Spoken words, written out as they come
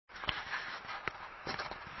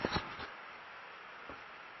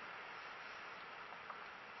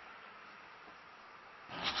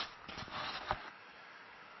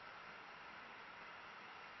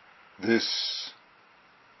This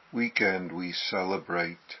weekend we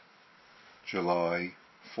celebrate July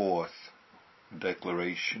 4th, the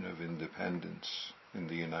Declaration of Independence in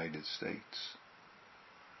the United States.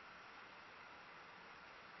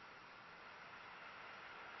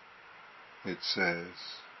 It says,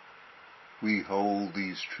 "We hold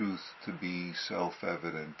these truths to be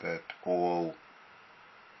self-evident that all,"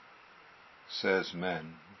 says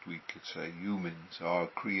men, we could say humans, "are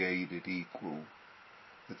created equal,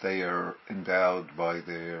 that they are endowed by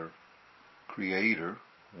their Creator,"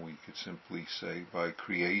 we could simply say by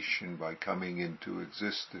creation, by coming into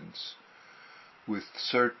existence, with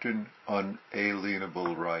certain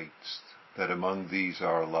unalienable rights, that among these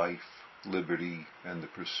are life, liberty, and the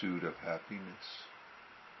pursuit of happiness.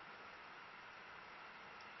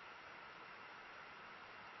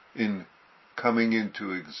 In coming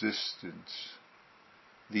into existence,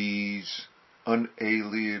 these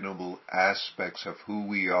unalienable aspects of who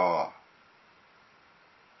we are,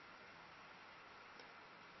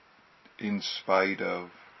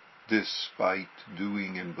 despite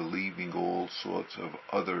doing and believing all sorts of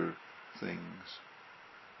other things,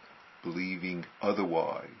 believing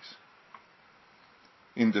otherwise.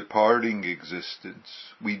 In departing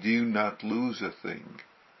existence, we do not lose a thing,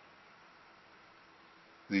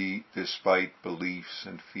 despite beliefs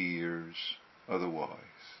and fears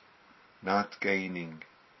otherwise, not gaining,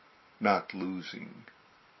 not losing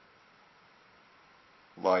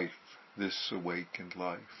life, this awakened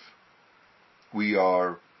life. We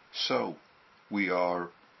are so. We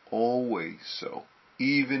are always so.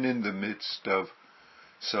 Even in the midst of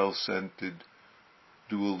self-centered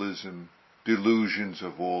dualism, delusions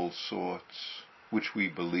of all sorts, which we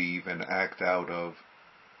believe and act out of,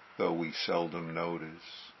 though we seldom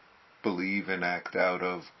notice, believe and act out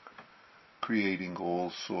of, creating all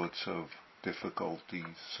sorts of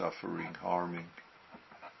difficulties, suffering, harming.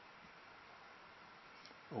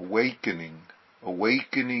 Awakening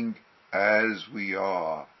as we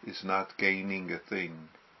are is not gaining a thing,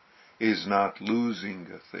 is not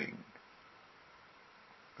losing a thing.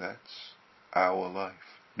 That's our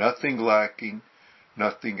life. Nothing lacking,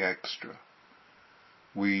 nothing extra.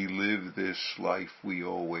 We live this life we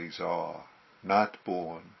always are, not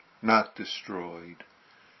born, not destroyed,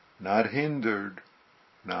 not hindered,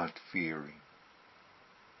 not fearing.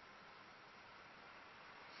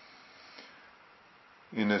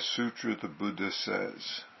 In a sutra, the Buddha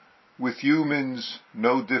says, "With humans,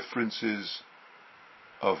 no differences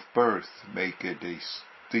of birth make a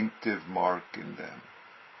distinctive mark in them,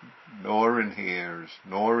 nor in hairs,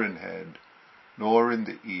 nor in head, nor in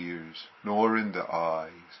the ears, nor in the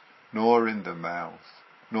eyes, nor in the mouth,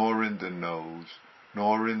 nor in the nose,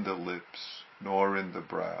 nor in the lips, nor in the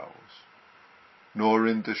brows, nor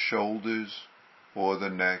in the shoulders or the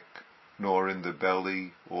neck, nor in the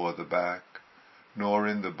belly or the back, nor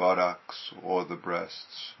in the buttocks or the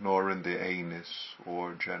breasts, nor in the anus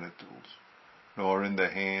or genitals, nor in the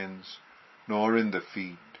hands, nor in the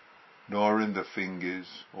feet, nor in the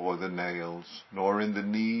fingers or the nails, nor in the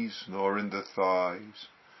knees, nor in the thighs,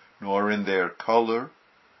 nor in their color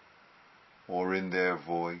or in their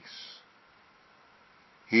voice.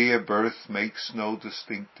 Here birth makes no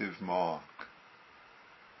distinctive mark.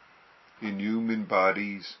 In human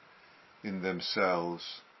bodies, in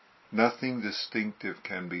themselves, nothing distinctive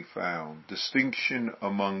can be found. Distinction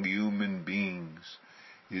among human beings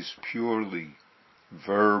is purely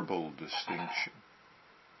verbal distinction."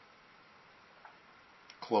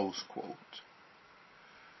 Close quote.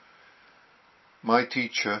 My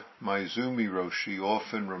teacher, Maezumi Roshi,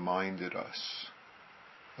 often reminded us,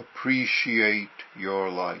 appreciate your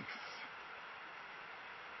life.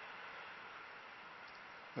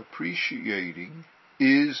 Appreciating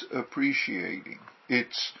is appreciating.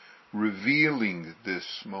 It's revealing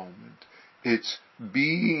this moment. It's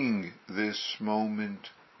being this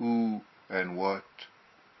moment who and what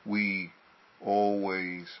we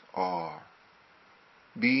always are.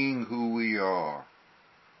 Being who we are.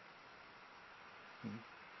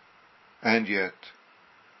 And yet,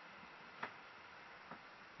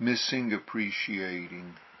 missing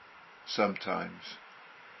appreciating, sometimes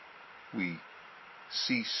we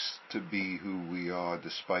cease to be who we are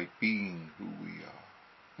despite being who we are.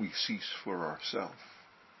 We cease for ourselves.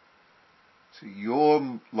 So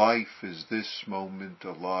your life is this moment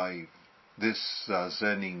alive, this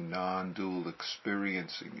zazening, non-dual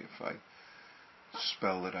experiencing, if I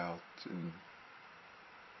spell it out in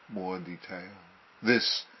more detail.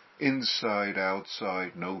 This inside,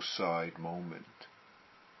 outside, no side moment.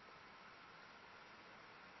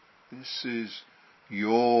 This is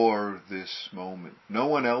your this moment, no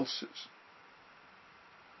one else's.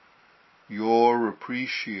 your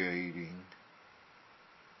appreciating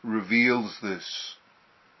reveals this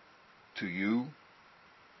to you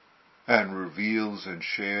and reveals and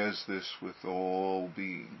shares this with all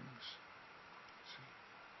beings.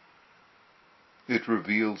 It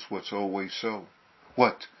reveals what's always so,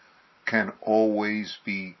 what can always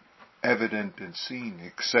be evident and seen,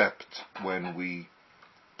 except when we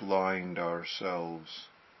blind ourselves,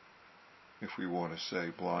 if we want to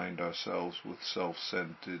say blind ourselves with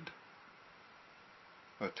self-centered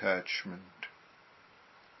attachment,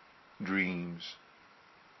 dreams,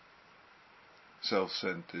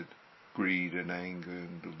 self-centered greed and anger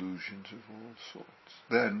and delusions of all sorts.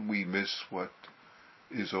 Then we miss what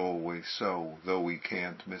is always so, though we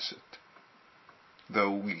can't miss it.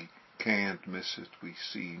 Though we can't miss it, we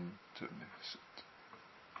seem to miss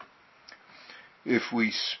it. If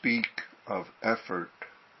we speak of effort,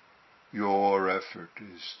 your effort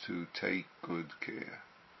is to take good care.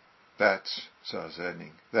 That's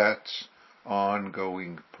zazening. That's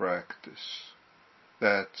ongoing practice.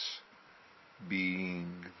 That's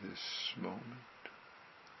being this moment.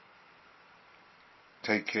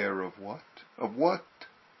 Take care of what? Of what?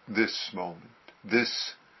 This moment.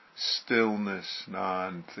 This stillness,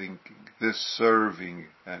 non-thinking. This serving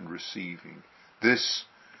and receiving. This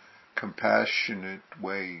compassionate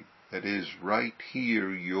way that is right here,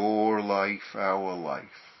 your life, our life,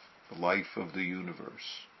 the life of the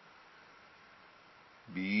universe.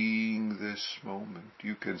 Being this moment,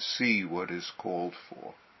 you can see what is called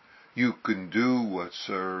for. You can do what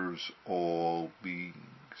serves all beings.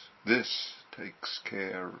 This takes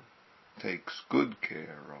good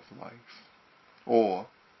care of life. Or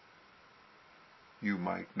you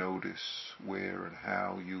might notice where and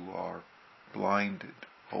how you are blinded,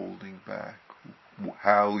 holding back,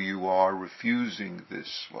 how you are refusing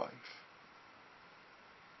this life.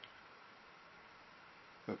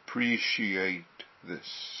 Appreciate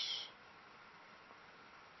this.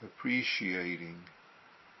 Appreciating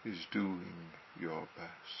is doing your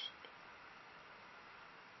best.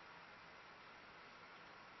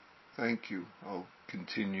 Thank you. I'll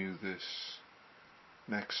continue this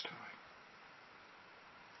next time.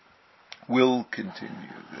 We'll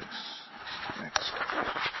continue this next time.